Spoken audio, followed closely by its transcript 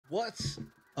What's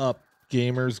up,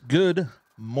 gamers? Good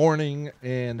morning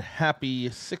and happy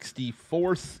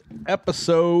 64th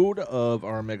episode of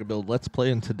our Mega Build Let's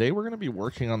Play. And today we're going to be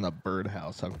working on the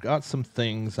birdhouse. I've got some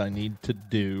things I need to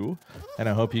do, and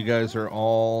I hope you guys are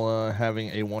all having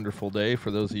a wonderful day.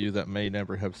 For those of you that may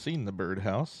never have seen the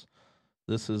birdhouse,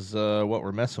 this is what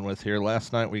we're messing with here.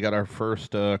 Last night we got our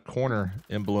first corner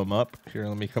emblem up. Here,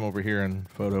 let me come over here in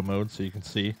photo mode so you can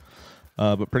see.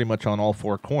 But pretty much on all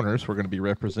four corners, we're going to be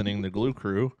representing the glue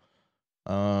crew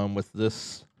with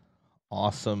this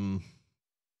awesome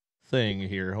thing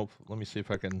here. Let me see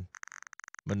if I can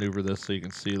maneuver this so you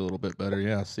can see it a little bit better.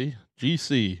 Yeah, see?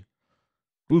 GC.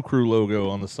 Glue crew logo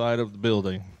on the side of the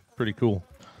building. Pretty cool.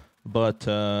 But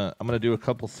I'm going to do a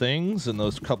couple things, and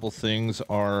those couple things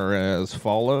are as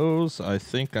follows. I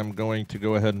think I'm going to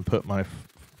go ahead and put my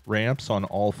ramps on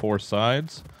all four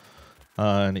sides.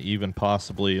 And even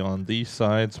possibly on these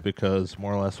sides, because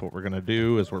more or less what we're going to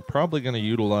do is we're probably going to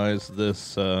utilize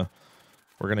this, we're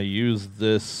going to use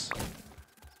this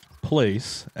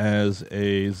place as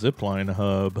a zipline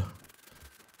hub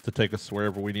to take us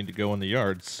wherever we need to go in the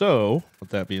yard. So, with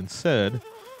that being said,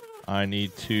 I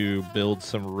need to build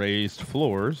some raised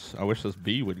floors. I wish this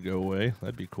bee would go away.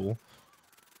 That'd be cool.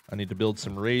 I need to build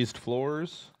some raised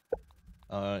floors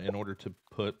in order to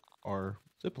put our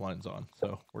zip lines on.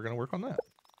 So we're going to work on that.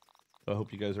 So I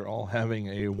hope you guys are all having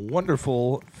a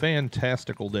wonderful,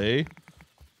 fantastical day.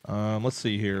 Let's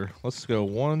see here. Let's go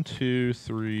 1, 2,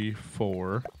 3,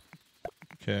 4.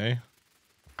 Okay.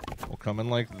 We'll come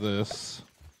in like this.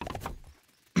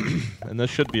 And this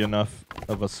should be enough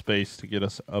of a space to get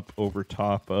us up over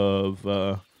top of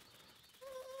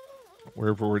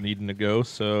wherever we're needing to go.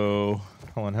 So,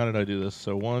 hold on, how did I do this?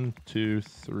 So 1, 2,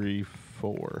 3,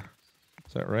 4.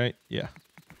 Is that right? Yeah.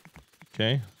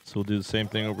 Okay, so we'll do the same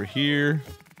thing over here.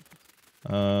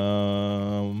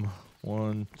 1,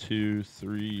 2,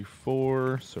 3,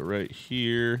 4. So right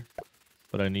here.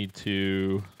 But I need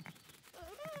to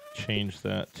change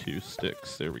that to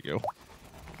sticks. There we go.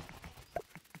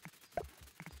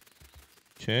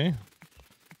 Okay.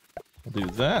 We'll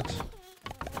do that.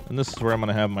 And this is where I'm going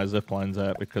to have my zip lines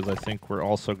at, because I think we're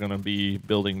also going to be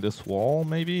building this wall,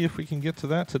 maybe, if we can get to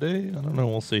that today. I don't know,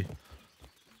 we'll see.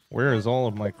 Where is all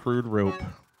of my crude rope?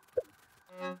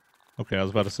 Okay, I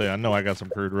was about to say, I know I got some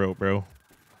crude rope, bro.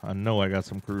 I know I got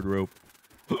some crude rope.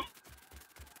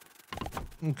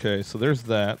 Okay, so there's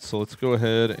that. So let's go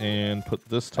ahead and put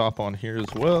this top on here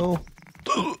as well.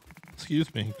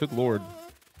 Excuse me, good lord.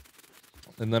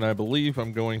 And then I believe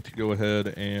I'm going to go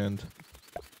ahead and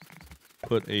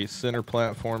put a center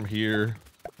platform here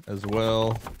as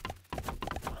well.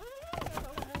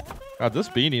 God, this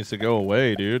bee needs to go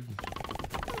away, dude.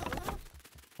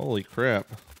 Holy crap.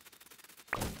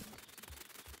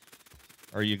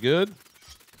 Are you good?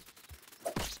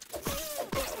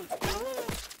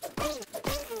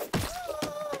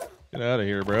 Get out of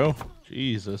here, bro.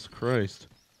 Jesus Christ.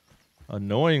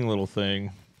 Annoying little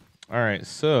thing. Alright,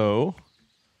 so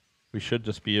we should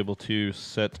just be able to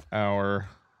set our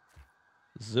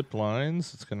zip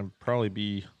lines. It's going to probably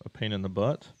be a pain in the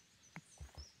butt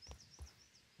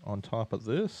on top of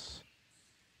this.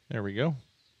 There we go.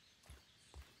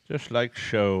 Just like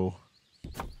show.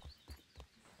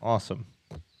 Awesome.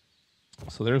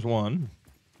 So there's one.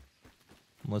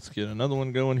 Let's get another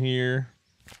one going here.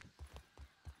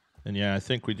 And yeah, I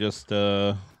think we just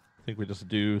do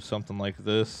something like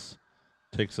this.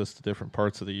 Takes us to different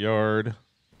parts of the yard.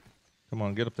 Come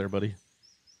on, get up there, buddy.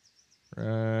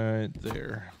 Right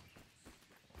there.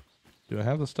 Do I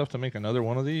have the stuff to make another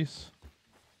one of these?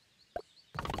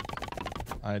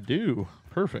 I do.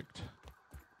 Perfect.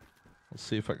 Let's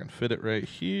see if I can fit it right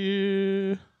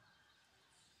here.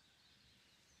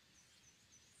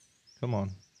 Come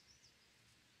on.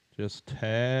 Just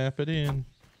tap it in.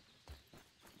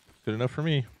 Good enough for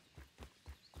me.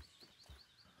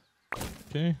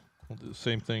 Okay, we'll do the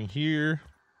same thing here.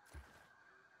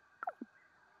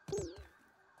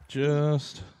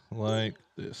 Just like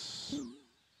this.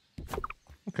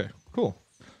 Okay, cool.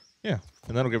 Yeah,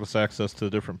 and that'll give us access to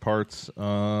different parts.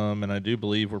 And I do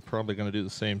believe we're probably going to do the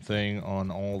same thing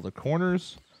on all the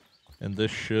corners. And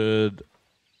this should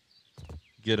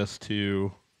get us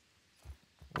to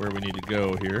where we need to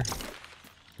go here.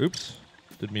 Oops,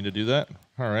 didn't mean to do that.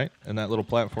 All right, and that little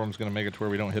platform is going to make it to where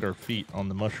we don't hit our feet on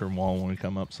the mushroom wall when we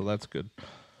come up, so that's good.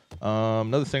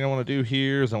 Another thing I want to do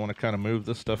here is I want to kind of move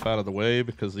this stuff out of the way,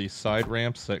 because these side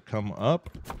ramps that come up,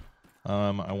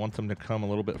 I want them to come a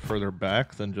little bit further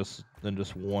back than just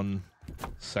one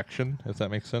section, if that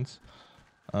makes sense.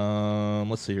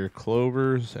 Let's see here,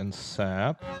 clovers and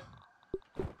sap.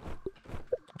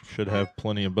 Should have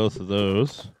plenty of both of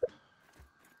those.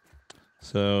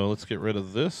 So let's get rid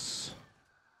of this.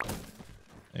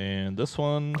 And this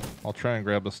one, I'll try and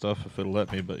grab the stuff if it'll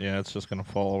let me, but yeah, it's just going to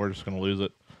fall. We're just going to lose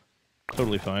it.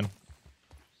 Totally fine.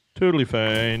 Totally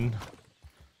fine.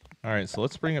 All right, so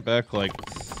let's bring it back like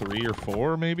 3 or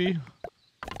 4, maybe?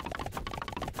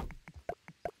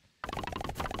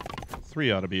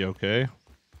 3 ought to be okay.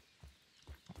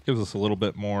 Gives us a little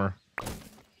bit more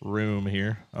room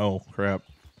here. Oh, crap.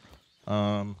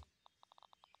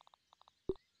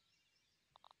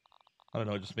 I don't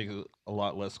know, it just makes it a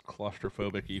lot less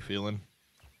claustrophobic-y feeling.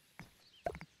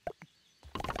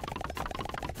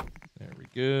 There we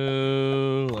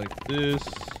go, like this.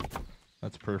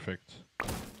 That's perfect.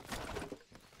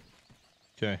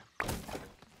 Okay.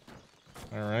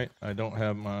 Alright, I don't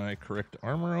have my correct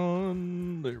armor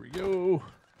on. There we go.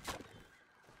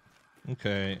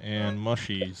 Okay, and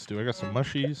mushies. Do I got some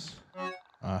mushies?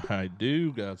 I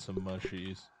do got some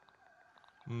mushies.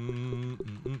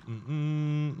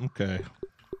 Okay.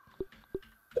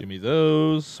 Give me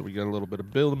those. So we got a little bit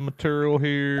of building material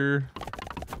here.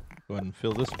 Go ahead and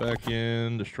fill this back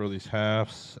in, destroy these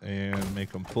halves, and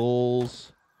make them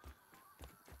fulls.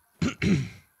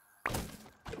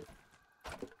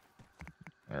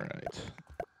 Alright.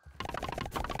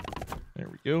 There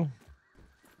we go.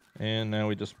 And now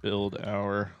we just build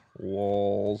our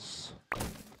walls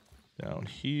down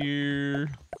here.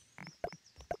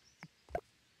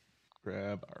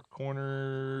 Grab our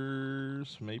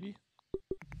corners, maybe.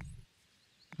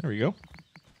 There we go.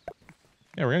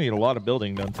 Yeah, we're gonna get a lot of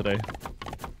building done today.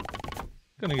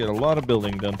 Gonna get a lot of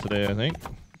building done today, I think.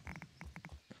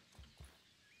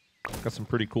 Got some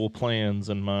pretty cool plans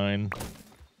in mind.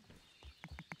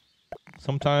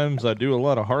 Sometimes I do a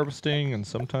lot of harvesting, and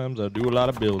sometimes I do a lot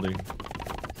of building.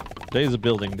 Today's a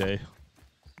building day,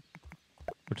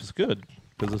 which is good,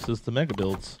 because this is the mega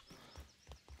builds.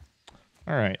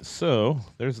 All right, so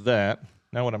there's that.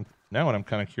 Now what I'm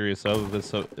kind of curious of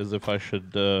is if I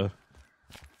should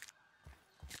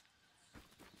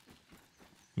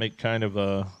make kind of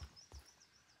a,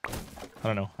 I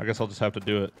don't know. I guess I'll just have to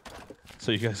do it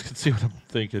so you guys can see what I'm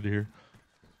thinking here.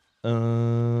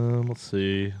 Let's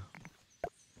see.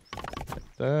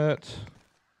 Like that,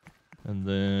 and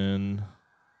then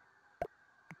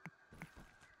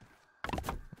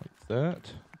like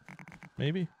that,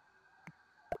 maybe.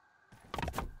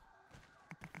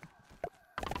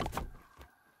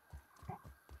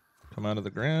 Come out of the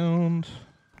ground.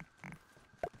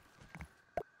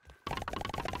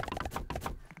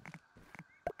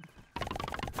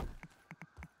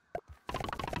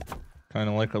 Kind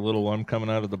of like a little I'm coming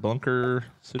out of the bunker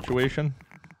situation.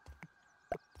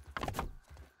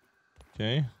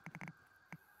 Okay.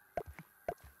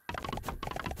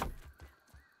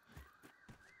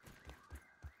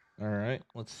 All right,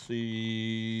 let's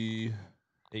see.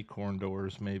 Acorn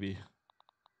doors, maybe.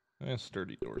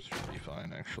 Sturdy doors should be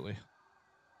fine, actually.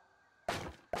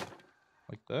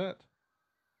 Like that.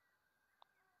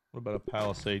 What about a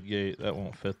palisade gate? That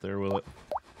won't fit there, will it?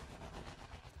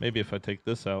 Maybe if I take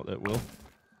this out, that will.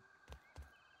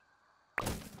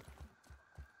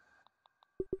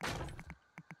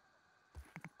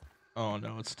 Oh,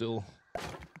 no, it's still...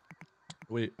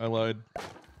 Wait, I lied.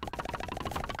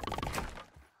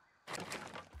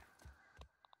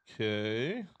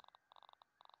 Okay.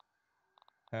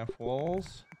 Half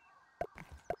walls.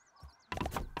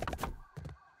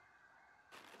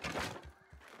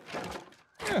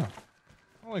 Yeah,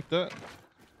 I like that. Is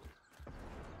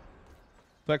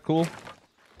that cool?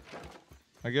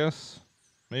 I guess.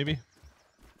 Maybe.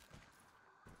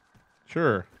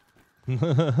 Sure.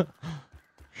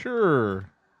 Sure.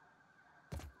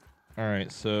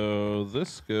 Alright, so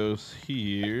this goes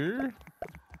here.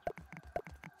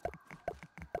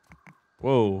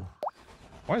 Whoa.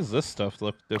 Why does this stuff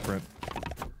look different?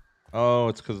 Oh,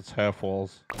 it's because it's half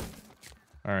walls.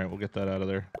 Alright, we'll get that out of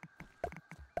there.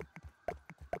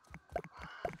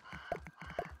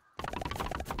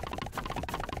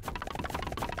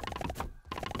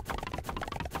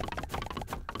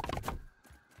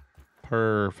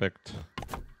 Perfect.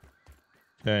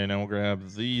 Okay, now we'll grab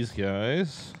these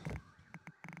guys.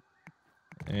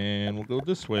 And we'll go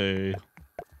this way.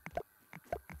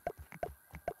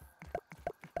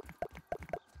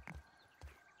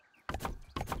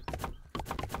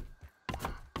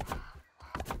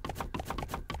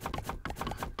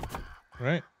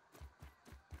 Right?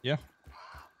 Yeah.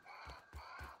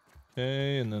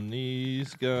 Okay, and then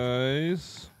these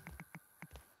guys.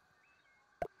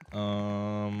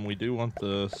 We do want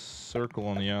the circle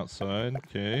on the outside.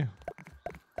 Okay.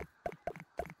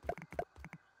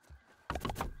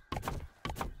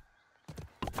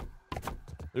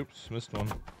 Oops, missed one.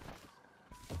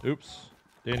 Oops.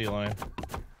 Dandelion.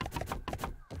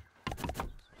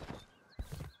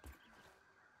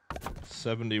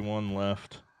 $71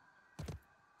 left.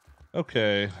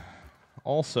 Okay.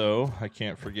 Also, I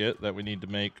can't forget that we need to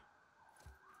make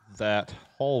that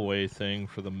hallway thing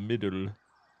for the middle.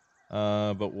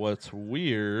 But what's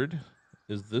weird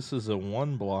is this is a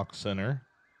 1-block center,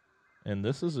 and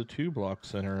this is a 2-block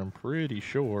center, I'm pretty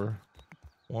sure.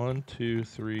 1, 2,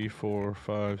 3, 4,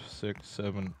 5, 6,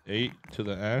 7, 8 to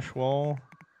the ash wall.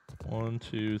 1,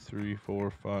 2, 3,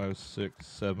 4, 5, 6,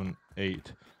 7,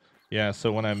 8. Yeah,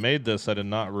 so when I made this, I did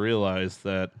not realize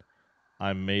that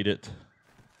I made it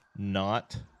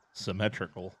not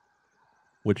symmetrical,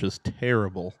 which is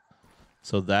terrible.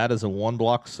 So that is a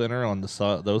 1-block center on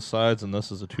the those sides, and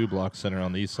this is a 2-block center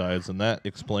on these sides, and that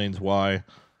explains why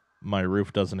my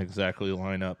roof doesn't exactly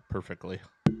line up perfectly,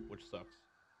 which sucks.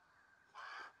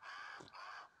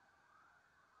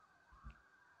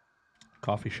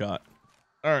 Coffee shot.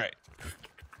 All right.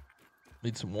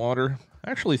 Need some water.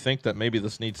 I actually think that maybe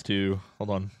this needs to... Hold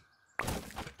on.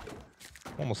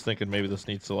 I'm almost thinking maybe this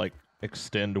needs to, like,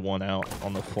 extend one out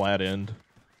on the flat end.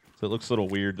 So it looks a little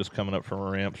weird just coming up from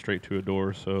a ramp straight to a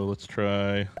door. So let's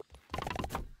try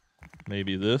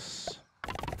maybe this.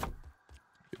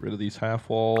 Get rid of these half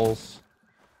walls.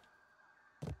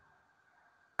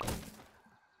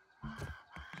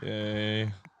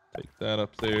 Okay. Take that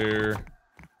up there.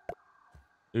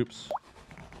 Oops.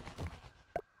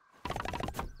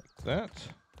 Like that.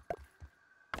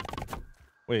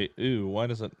 Wait, ooh, why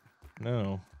does it...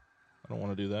 No. I don't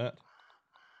want to do that.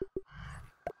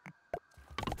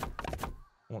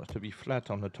 I want it to be flat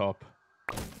on the top.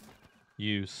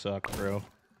 You suck, bro.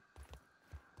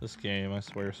 This game, I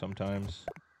swear, sometimes.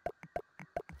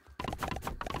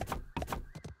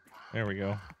 There we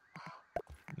go.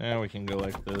 Now we can go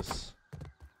like this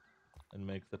and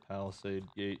make the palisade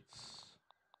gates.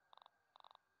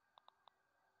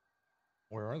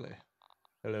 Where are they?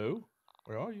 Hello?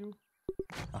 Where are you?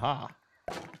 Aha!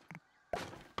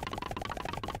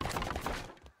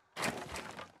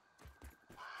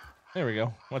 There we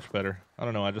go. Much better. I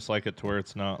don't know. I just like it to where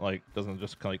it's not like, doesn't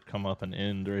just like come up and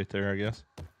end right there, I guess.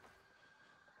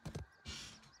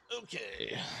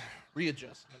 Okay.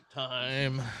 Readjustment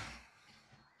time.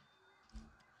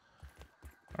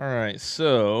 All right.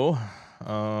 So,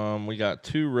 we got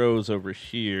 2 rows over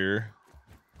here.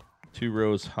 2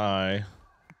 rows high.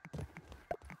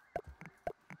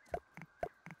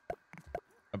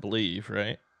 I believe,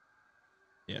 right?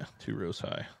 Yeah, 2 rows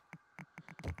high.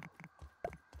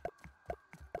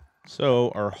 So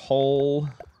our hull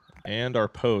and our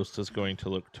post is going to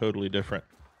look totally different.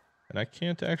 And I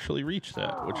can't actually reach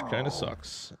that, which kind of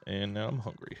sucks. And now I'm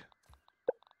hungry.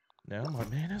 Now my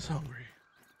man is hungry.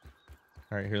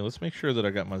 All right, here, let's make sure that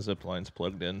I got my zip lines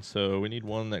plugged in. So we need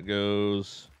one that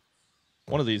goes...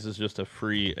 One of these is just a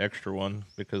free extra one,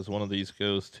 because one of these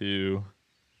goes to...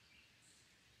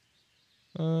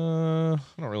 I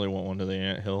don't really want one to the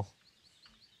anthill.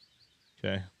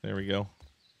 Okay, there we go.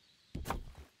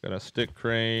 Got a stick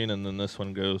crane, and then this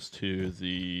one goes to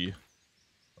the...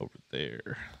 over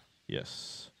there.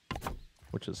 Yes.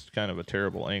 Which is kind of a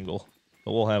terrible angle.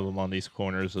 But we'll have them on these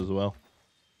corners as well.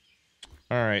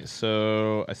 Alright,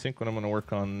 so I think what I'm going to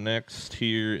work on next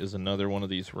here is another one of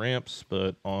these ramps.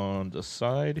 But on the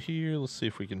side here, let's see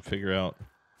if we can figure out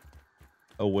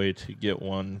a way to get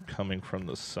one coming from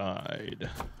the side.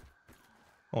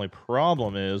 Only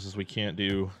problem is we can't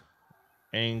do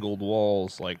angled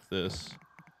walls like this.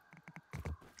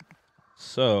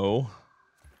 So,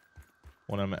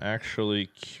 what I'm actually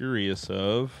curious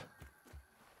of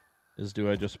is,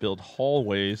 do I just build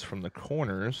hallways from the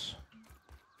corners?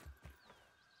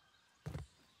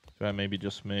 Do I maybe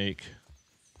just make...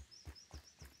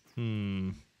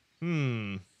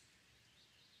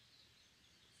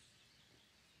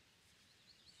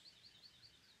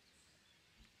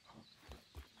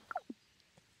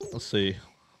 Let's see.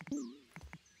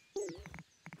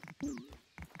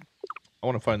 I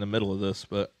want to find the middle of this,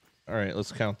 but... Alright,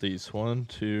 let's count these. 1,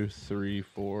 2, 3,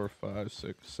 4, 5,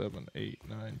 6, 7, 8,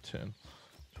 9, 10,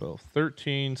 12,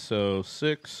 13. So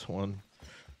 6. 1,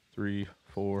 3,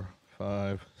 4,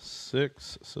 5,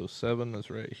 6. So 7 is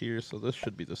right here. So this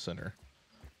should be the center.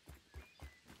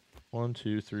 1,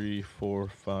 2, 3, 4,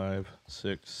 5,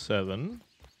 6, 7.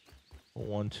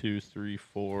 1, 2, 3,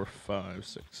 4, 5,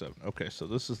 6, 7. Okay, so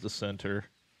this is the center.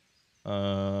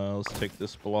 Let's take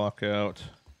this block out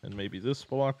and maybe this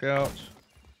block out.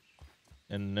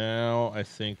 And now I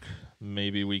think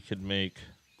maybe we could make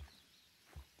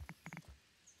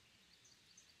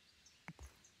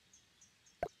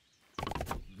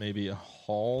maybe a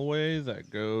hallway that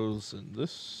goes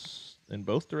in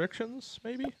both directions,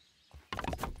 maybe?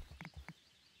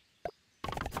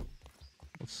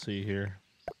 see here.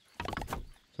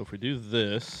 So if we do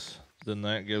this, then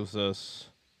that gives us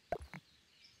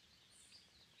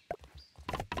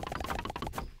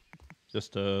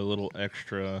just a little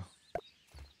extra.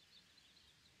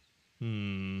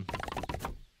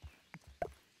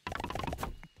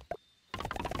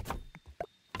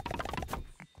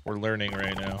 We're learning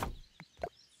right now.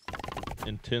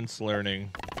 Intense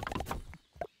learning.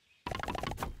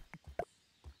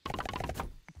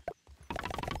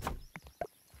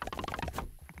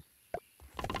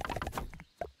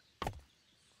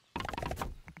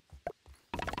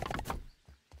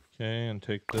 Okay, and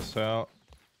take this out.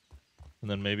 And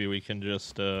then maybe we can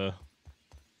just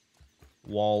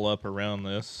wall up around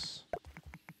this.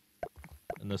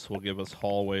 And this will give us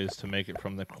hallways to make it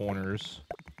from the corners.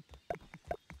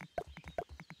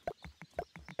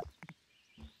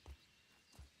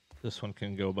 This one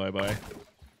can go bye-bye.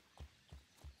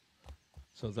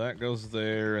 So that goes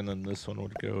there, and then this one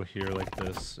would go here like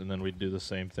this, and then we'd do the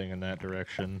same thing in that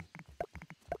direction.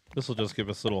 This will just give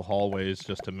us little hallways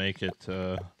just to make it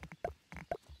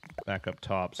back up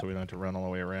top so we don't have to run all the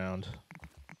way around.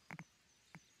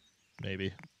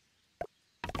 Maybe.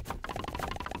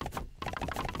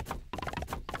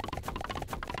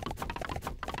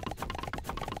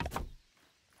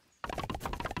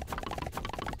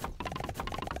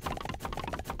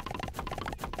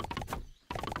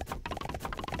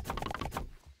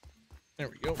 There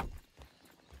we go.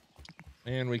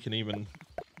 And we can even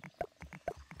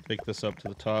take this up to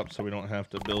the top so we don't have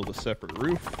to build a separate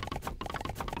roof.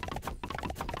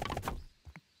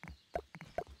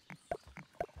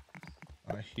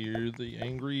 I hear the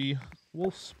angry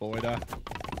wolf spider.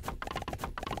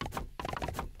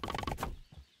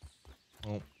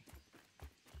 Oh.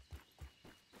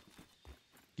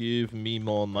 Give me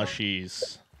more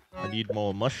mushies. I need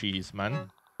more mushies,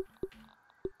 man.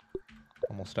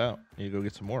 Almost out. Need to go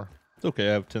get some more. It's okay,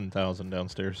 I have 10,000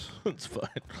 downstairs. It's fine.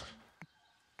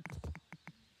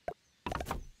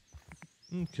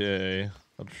 Okay.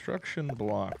 Obstruction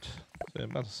blocked.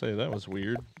 I'm about to say that was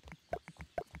weird.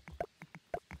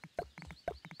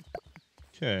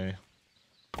 Okay.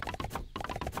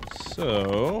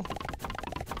 So.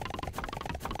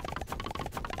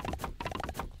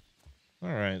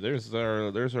 Alright, there's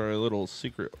our little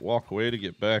secret walkway to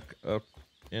get back up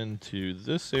into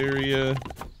this area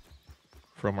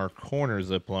from our corner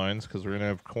zip lines, because we're gonna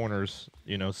have corners,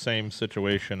 you know, same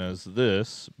situation as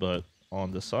this, but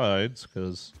on the sides,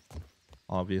 because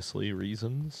obviously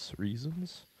reasons.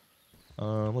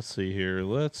 Let's see here.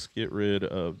 Let's get rid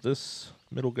of this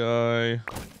middle guy and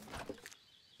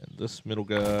this middle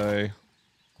guy.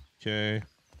 Okay,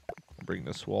 we'll bring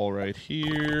this wall right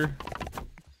here,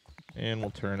 and we'll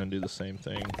turn and do the same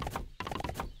thing.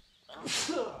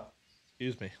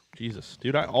 Excuse me. Jesus.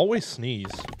 Dude, I always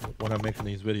sneeze when I'm making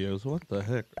these videos. What the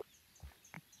heck?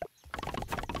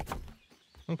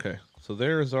 Okay, so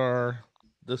there's our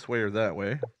this way or that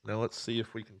way. Now let's see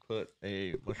if we can put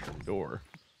a mushroom door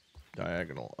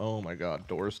diagonal. Oh my god,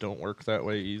 doors don't work that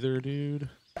way either, dude.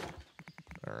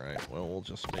 Alright, well, we'll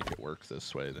just make it work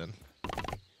this way then.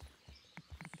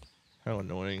 How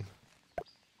annoying.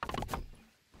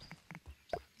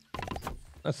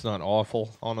 That's not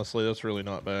awful. Honestly, that's really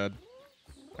not bad.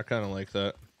 I kind of like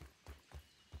that.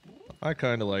 I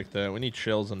kind of like that. We need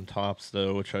shells and tops,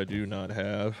 though, which I do not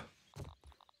have.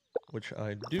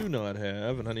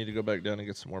 And I need to go back down and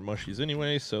get some more mushies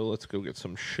anyway, so let's go get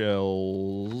some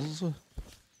shells.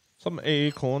 Some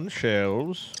acorn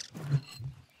shells.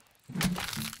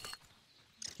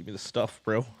 Give me the stuff,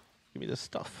 bro. Give me the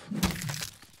stuff.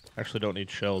 I actually don't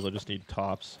need shells, I just need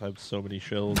tops. I have so many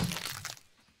shells.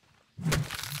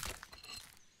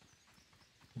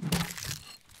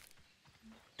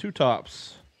 Two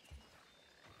tops.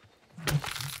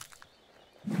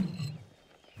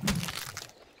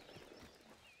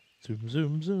 Zoom,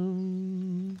 zoom,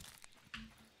 zoom.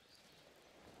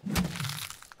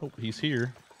 Oh, he's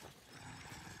here.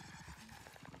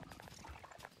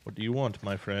 What do you want,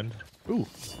 my friend? Ooh,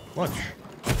 lunch.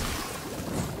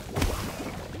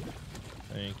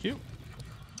 Thank you.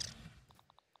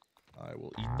 I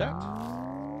will eat that.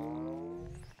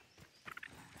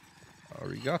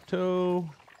 Arigato.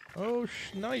 Oh,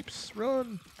 snipes,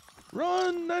 run.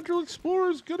 Run, natural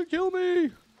explorer's gonna kill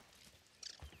me.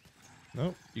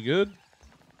 Nope, you good?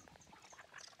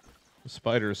 The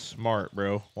spider's smart,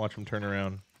 bro. Watch him turn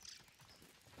around.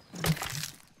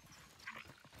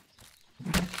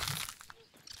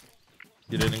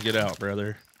 Get in and get out,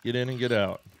 brother. Get in and get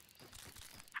out.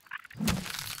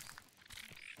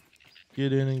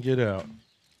 Get in and get out.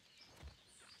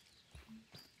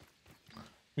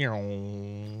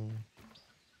 Meow.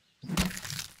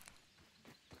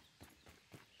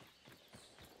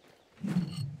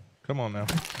 Come on now.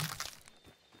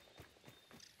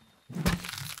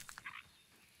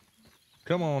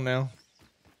 Come on now.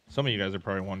 Some of you guys are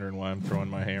probably wondering why I'm throwing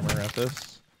my hammer at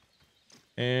this.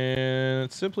 And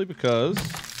it's simply because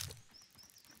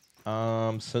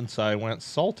since I went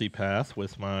salty path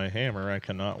with my hammer, I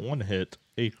cannot one-hit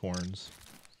acorns.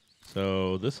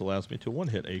 So this allows me to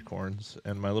one-hit acorns.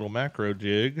 And my little macro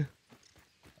jig,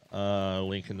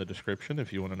 link in the description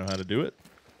if you want to know how to do it,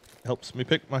 helps me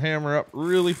pick my hammer up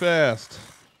really fast.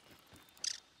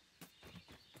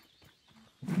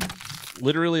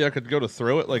 Literally, I could go to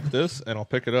throw it like this, and I'll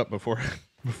pick it up before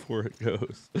it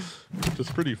goes. Which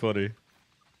is pretty funny.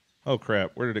 Oh,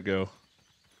 crap. Where did it go?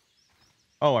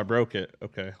 Oh, I broke it.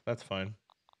 Okay, that's fine.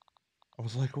 I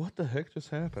was like, what the heck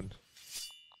just happened?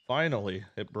 Finally,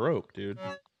 it broke, dude.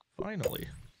 Finally.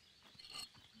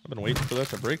 I've been waiting for that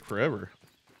to break forever.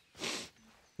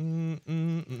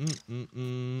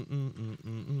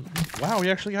 Wow, we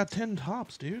actually got 10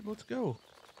 tops, dude. Let's go.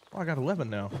 Oh, I got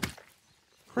 11 now.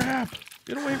 Crap!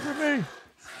 Get away from me!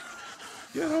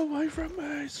 Get away from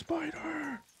me,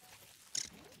 spider!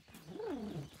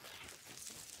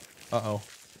 Uh-oh.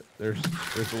 There's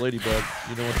a ladybug.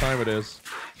 You know what time it is.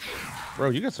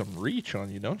 Bro, you got some reach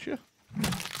on you, don't you?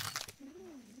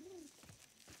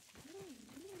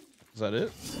 Is that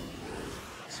it?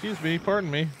 Excuse me,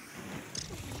 pardon me.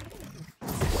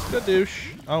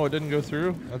 Skadoosh. Oh, it didn't go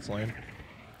through? That's lame.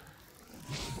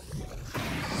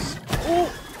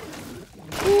 Oh!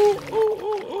 Oh, oh,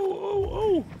 oh, oh, oh,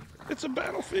 oh! It's a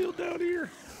battlefield down here.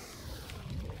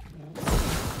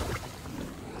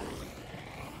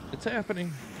 It's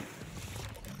happening.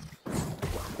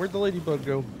 Where'd the ladybug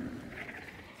go?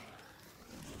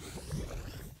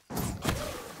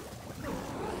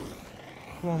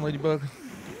 Come on, ladybug.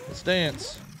 Let's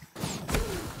dance.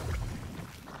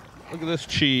 Look at this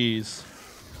cheese.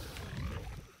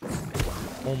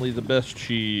 Only the best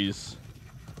cheese.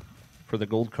 For the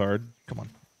gold card. Come on.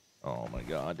 Oh my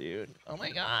god, dude. Oh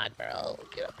my god, bro.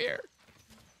 Get up here.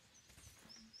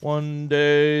 One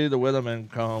day the weathermen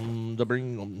come to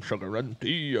bring them sugar and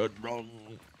tea and rum.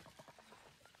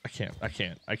 I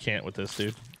can't with this,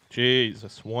 dude.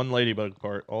 Jesus. One ladybug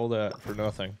part. All that for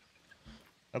nothing.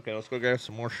 Okay, let's go grab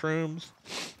some more shrooms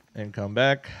and come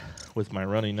back with my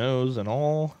runny nose and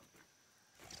all.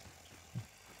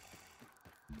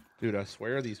 Dude, I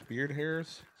swear these beard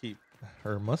hairs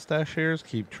or mustache hairs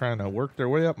keep trying to work their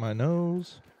way up my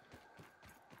nose.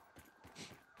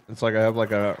 It's like I have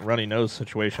like a runny nose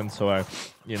situation, so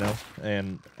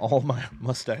and all my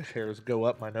mustache hairs go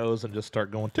up my nose and just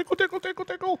start going tickle, tickle, tickle,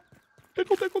 tickle,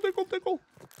 tickle, tickle, tickle, tickle.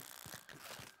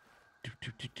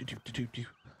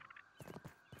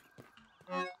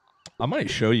 I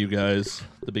might show you guys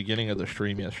the beginning of the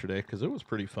stream yesterday because it was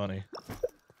pretty funny.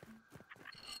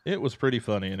 It was pretty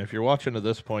funny, and if you're watching to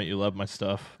this point, you love my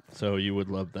stuff, so you would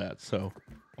love that. So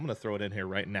I'm going to throw it in here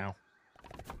right now.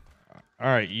 All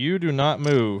right, you do not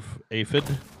move, aphid.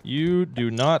 You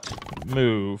do not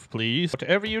move, please.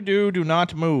 Whatever you do, do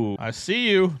not move. I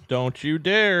see you. Don't you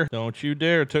dare. Don't you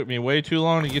dare. It took me way too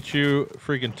long to get you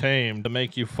freaking tamed to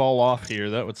make you fall off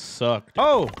here. That would suck.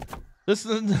 Oh, this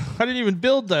is, I didn't even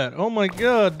build that. Oh my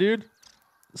god, dude.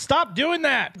 Stop doing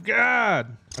that!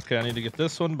 God! Okay, I need to get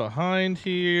this one behind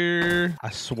here. I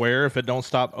swear if it don't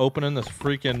stop opening this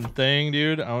freaking thing,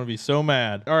 dude, I'm gonna be so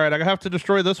mad. All right, I have to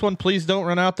destroy this one. Please don't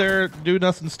run out there, do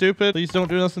nothing stupid. Please don't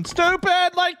do nothing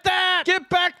stupid like that! Get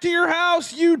back to your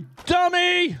house, you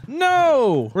dummy!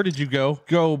 No! Where did you go?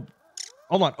 Go.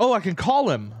 Hold on. Oh, I can call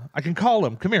him. I can call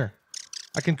him. Come here.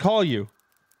 I can call you.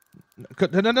 No.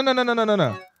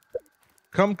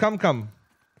 Come. Come.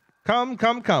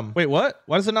 Wait, what?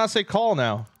 Why does it not say call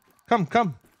now? Come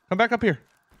back up here.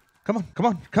 Come on,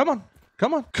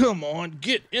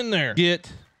 get in there. Get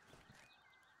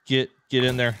in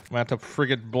there. I'm gonna have to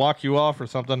friggin' block you off or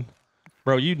something.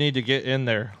 Bro, you need to get in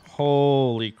there.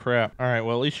 Holy crap. All right,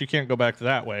 well, at least you can't go back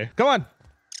that way. Come on.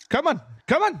 Come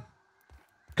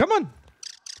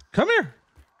here.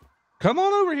 Come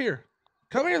on over here.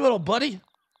 Come here, little buddy.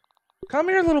 Come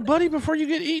here, little buddy, before you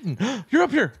get eaten. You're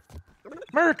up here.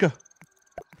 America.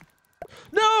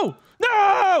 No,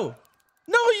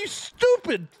 you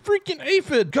stupid freaking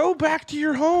aphid. Go back to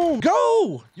your home.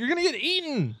 Go. You're going to get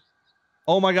eaten.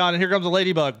 Oh my god, and here comes a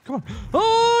ladybug. Come on.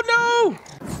 Oh no.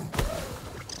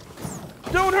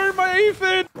 Don't hurt my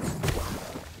aphid.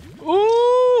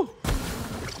 Ooh.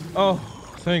 Oh,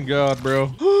 thank god, bro.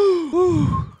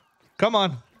 Come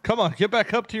on. Get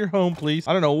back up to your home, please.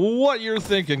 I don't know what you're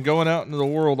thinking going out into the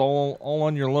world all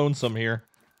on your lonesome here.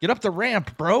 Get up the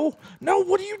ramp, bro. No,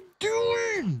 what are you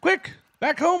doing? Quick,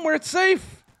 back home where it's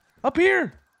safe. Up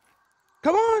here.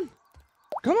 Come on,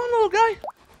 little guy.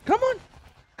 Come on.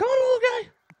 Come on, little guy.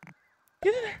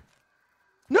 Get in there.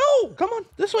 No! Come on.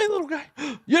 This way, little guy.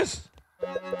 Yes.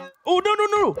 Oh, no, no,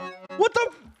 no. What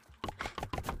the?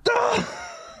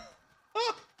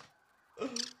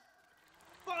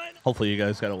 Fine. Hopefully you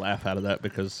guys got a laugh out of that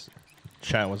because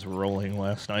chat was rolling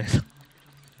last night.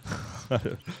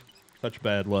 Such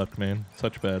bad luck, man.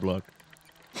 Such bad luck.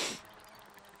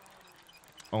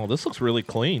 Oh, this looks really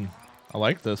clean. I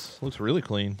like this. Looks really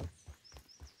clean.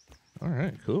 All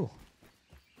right, cool.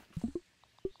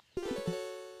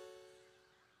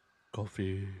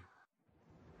 Coffee.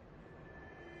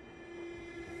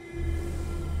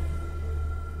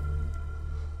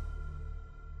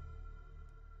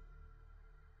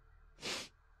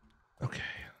 Okay,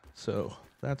 so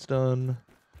that's done.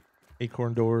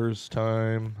 Acorn doors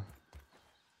time.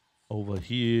 Over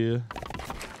here.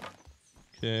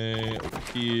 Okay, over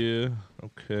here.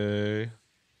 Okay.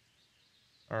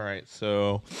 All right,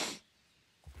 so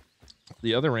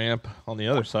the other ramp on the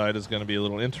other side is going to be a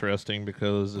little interesting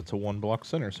because it's a 1-block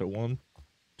center. So 1,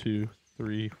 2,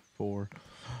 3, 4,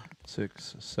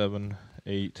 6, 7,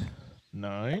 8,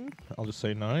 9. I'll just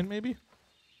say 9 maybe.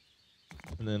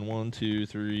 And then 1, 2,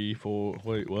 3, 4.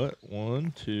 Wait, what?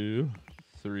 1, 2,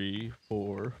 3,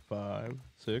 4, 5,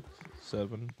 6,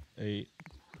 7, 8.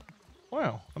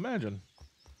 Wow, imagine.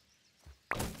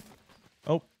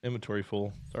 Oh, inventory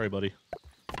full. Sorry, buddy.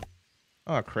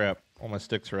 Oh, crap. All my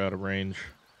sticks are out of range.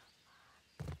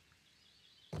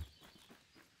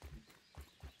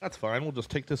 That's fine. We'll just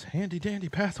take this handy-dandy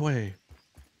pathway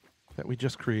that we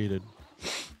just created.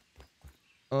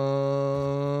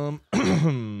 So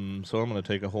I'm going to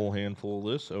take a whole handful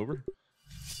of this over.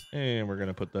 And we're going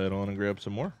to put that on and grab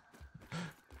some more.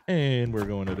 And we're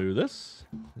going to do this.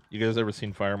 You guys ever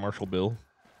seen Fire Marshal Bill?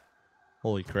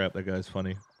 Holy crap, that guy's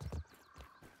funny.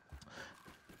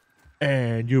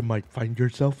 And you might find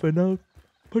yourself in a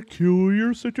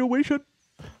peculiar situation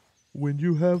when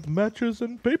you have matches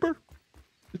and paper.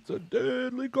 It's a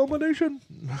deadly combination.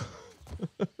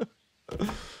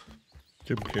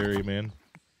 Jim Carrey, man.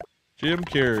 Jim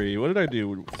Carrey. What did I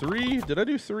do? 3? Did I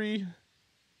do 3?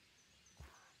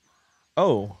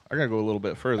 Oh, I gotta go a little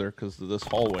bit further because of this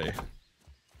hallway.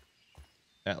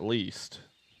 At least.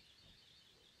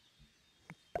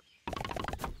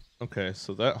 Okay,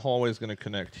 so that hallway is going to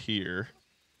connect here.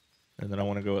 And then I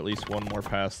want to go at least one more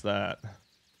past that.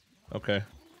 Okay.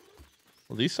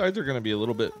 Well, these sides are going to be a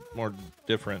little bit more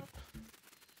different.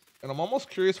 And I'm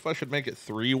almost curious if I should make it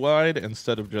 3 wide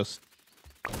instead of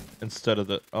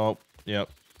the... Oh, yep.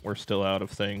 We're still out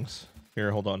of things. Here,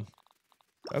 hold on.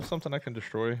 I have something I can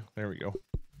destroy. There we go.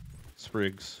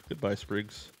 Sprigs. Goodbye,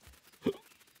 Sprigs.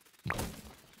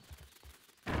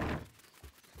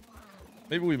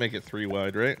 Maybe we make it 3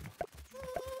 wide, right?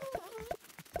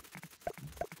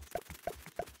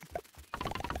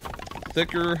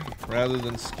 Thicker rather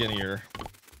than skinnier.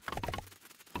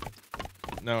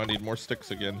 Now I need more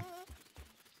sticks again.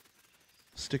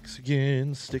 Sticks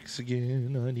again, sticks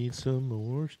again. I need some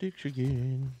more sticks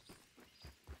again.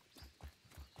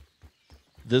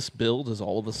 This build is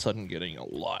all of a sudden getting a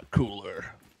lot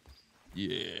cooler.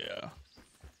 Yeah.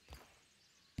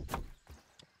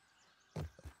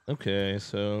 Okay,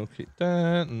 so keep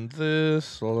that and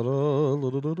this.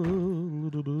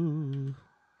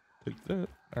 Take that.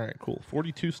 All right, cool.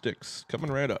 42 sticks coming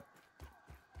right up.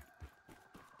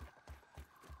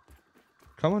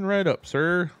 Coming right up,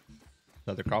 sir.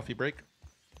 Another coffee break.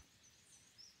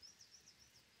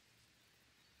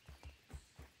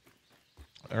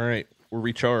 All right, we're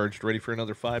recharged, ready for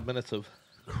another 5 minutes of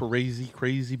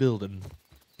crazy building.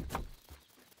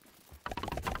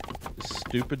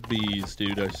 Stupid bees,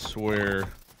 dude, I swear.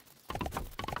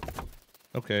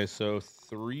 Okay, so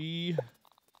 3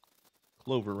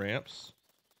 clover ramps.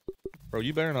 Bro,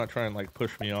 you better not try and, like,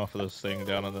 push me off of this thing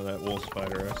down into that wolf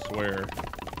spider, I swear.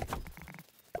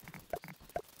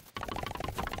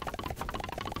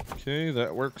 Okay,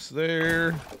 that works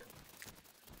there.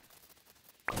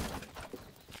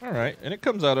 Alright, and it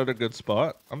comes out at a good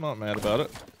spot. I'm not mad about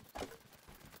it.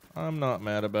 I'm not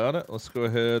mad about it. Let's go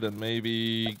ahead and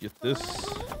maybe get this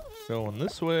going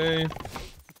this way.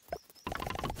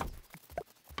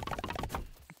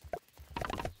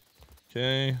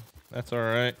 Okay, that's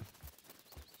alright.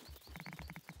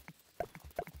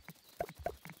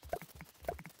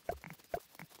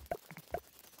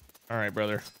 Alright,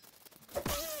 brother.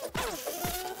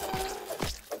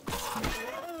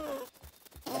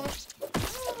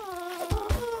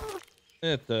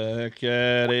 Get the heck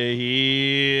out of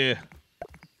here.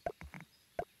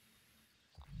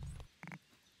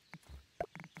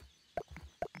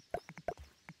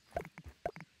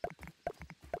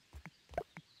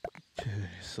 Okay,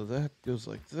 so that goes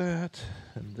like that,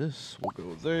 and this will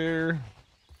go there.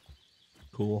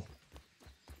 Cool.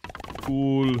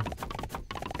 Cool.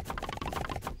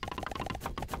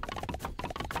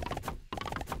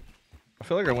 I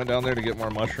feel like I went down there to get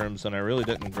more mushrooms, and I really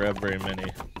didn't grab very many.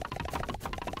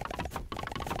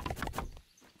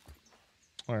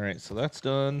 Alright, so that's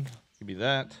done. Give me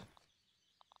that.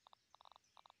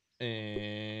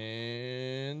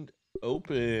 And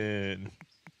open.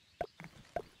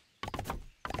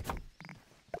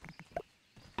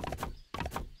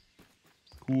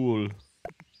 Cool.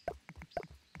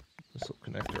 This will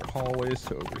connect our hallways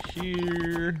to over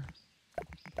here.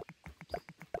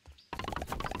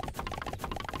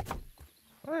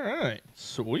 Alright,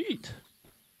 sweet.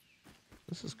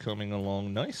 This is coming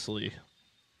along nicely.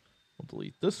 We'll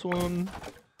delete this one,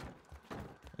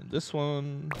 and this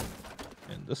one,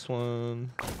 and this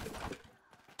one.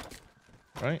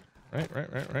 Right.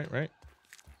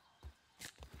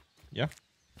 Yeah.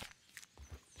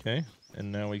 Okay,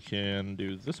 and now we can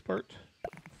do this part.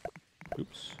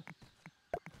 Oops.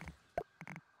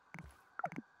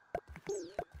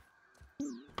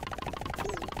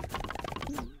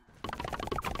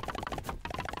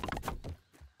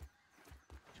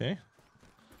 Okay.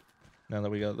 Now that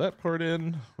we got that part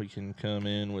in, we can come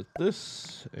in with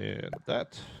this and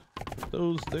that. Put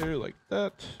those there like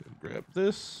that. And grab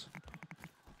this.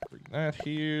 Bring that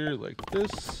here like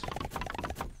this.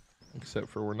 Except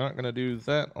for we're not going to do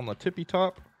that on the tippy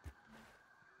top,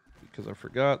 because I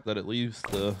forgot that it leaves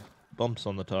the bumps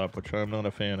on the top, which I'm not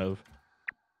a fan of.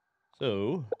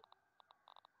 So,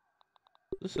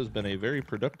 this has been a very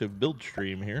productive build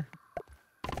stream here.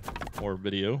 Or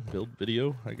video. Build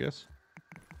video, I guess.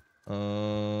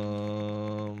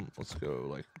 Let's go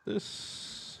like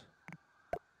this.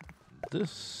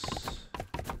 This.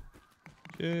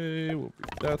 Okay, we'll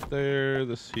bring that there,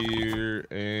 this here,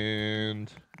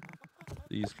 and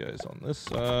these guys on this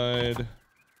side.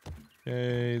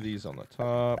 Okay, these on the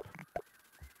top.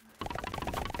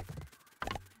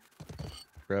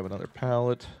 Grab another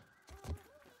pallet.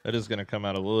 That is going to come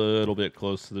out a little bit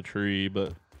close to the tree,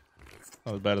 but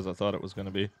not as bad as I thought it was going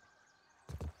to be.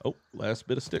 Oh, last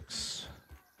bit of sticks.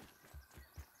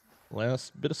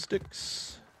 Last bit of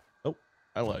sticks. Oh,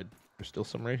 I lied. There's still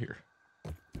some right here.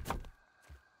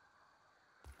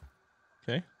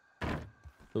 Okay.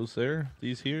 Those there.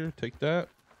 These here. Take that.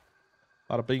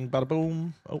 Bada bing, bada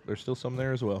boom. Oh, there's still some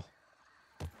there as well.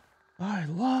 I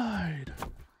lied.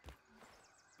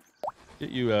 Get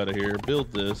you out of here.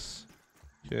 Build this.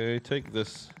 Okay, take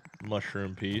this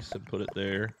mushroom piece and put it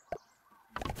there.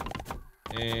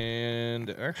 And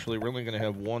actually, we're only going to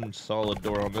have one solid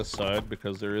door on this side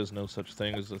because there is no such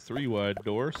thing as a 3-wide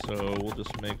door. So we'll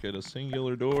just make it a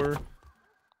singular door.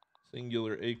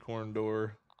 Singular acorn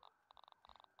door.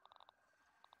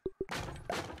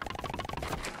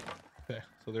 Okay,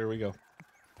 so there we go.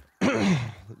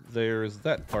 There's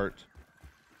that part.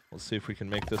 Let's see if we can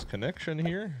make this connection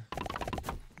here.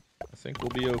 I think we'll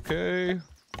be okay.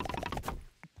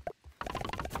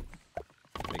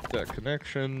 Make that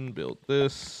connection, build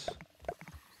this.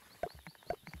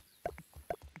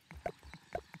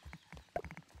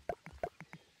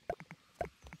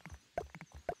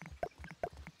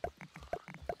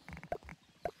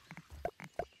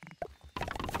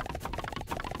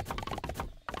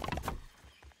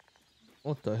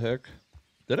 What the heck?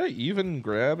 Did I even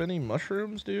grab any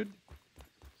mushrooms, dude?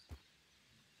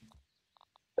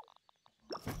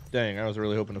 Dang, I was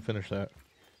really hoping to finish that.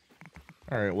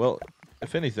 Alright, well,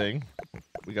 if anything,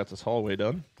 we got this hallway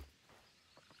done.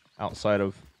 Outside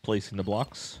of placing the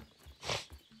blocks.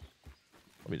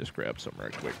 Let me just grab some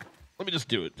right quick. Let me just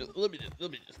do it. Let me just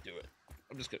do it.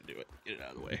 I'm just gonna do it. Get it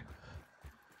out of the way.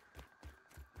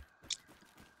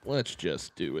 Let's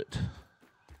just do it.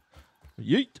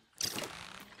 Yeet!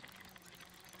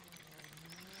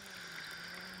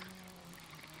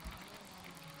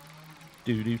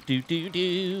 Do do do do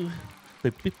do.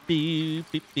 Boop boop boop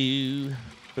boop boop.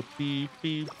 Boop boop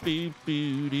boop boop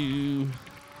boop doo.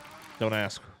 Don't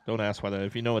ask. Don't ask why that.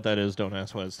 If you know what that is, don't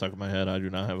ask why it's stuck in my head. I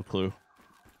do not have a clue.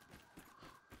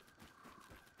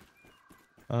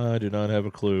 I do not have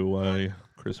a clue why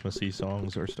Christmassy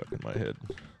songs are stuck in my head.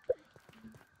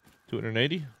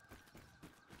 280.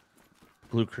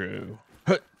 Glue Crew.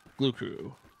 Glue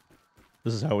Crew.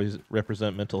 This is how we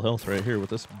represent mental health right here with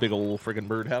this big old friggin'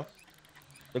 birdhouse.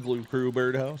 The Glue Crew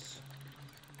birdhouse.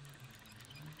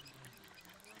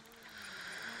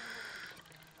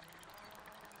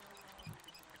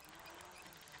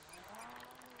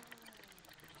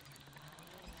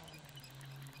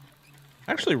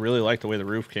 I actually really like the way the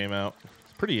roof came out.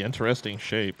 It's a pretty interesting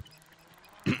shape.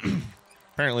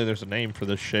 Apparently there's a name for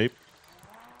this shape.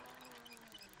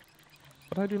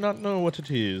 but I do not know what it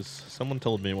is. Someone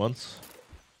told me once.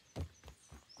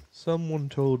 Someone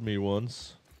told me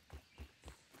once.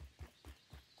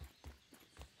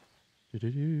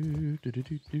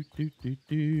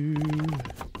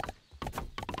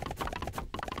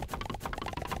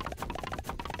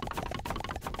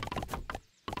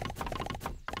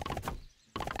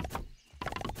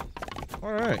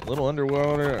 All right, little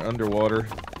underwater. Under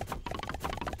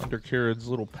Kieran's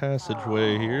little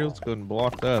passageway here. Let's go ahead and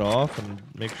block that off and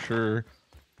make sure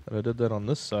that I did that on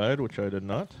this side, which I did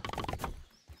not.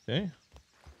 Okay.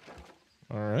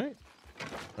 All right.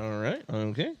 All right.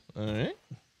 Okay. All right.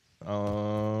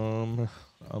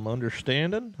 I'm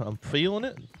understanding. I'm feeling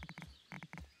it.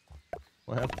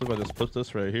 What happens if I just put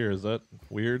this right here? Is that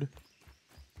weird?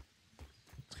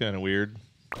 It's kind of weird.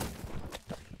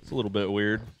 It's a little bit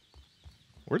weird.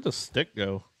 Where'd the stick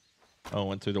go? Oh, it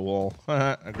went through the wall.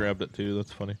 I grabbed it too.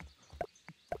 That's funny.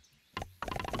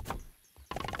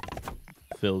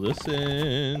 Fill this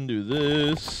in. Do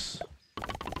this.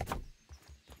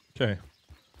 Okay.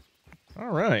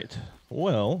 All right.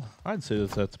 Well, I'd say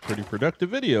that's a pretty productive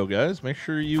video, guys. Make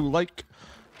sure you like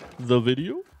the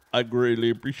video. I greatly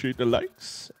appreciate the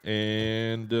likes.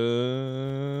 And,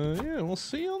 yeah, we'll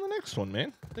see you on the next one,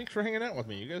 man. Thanks for hanging out with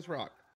me. You guys rock.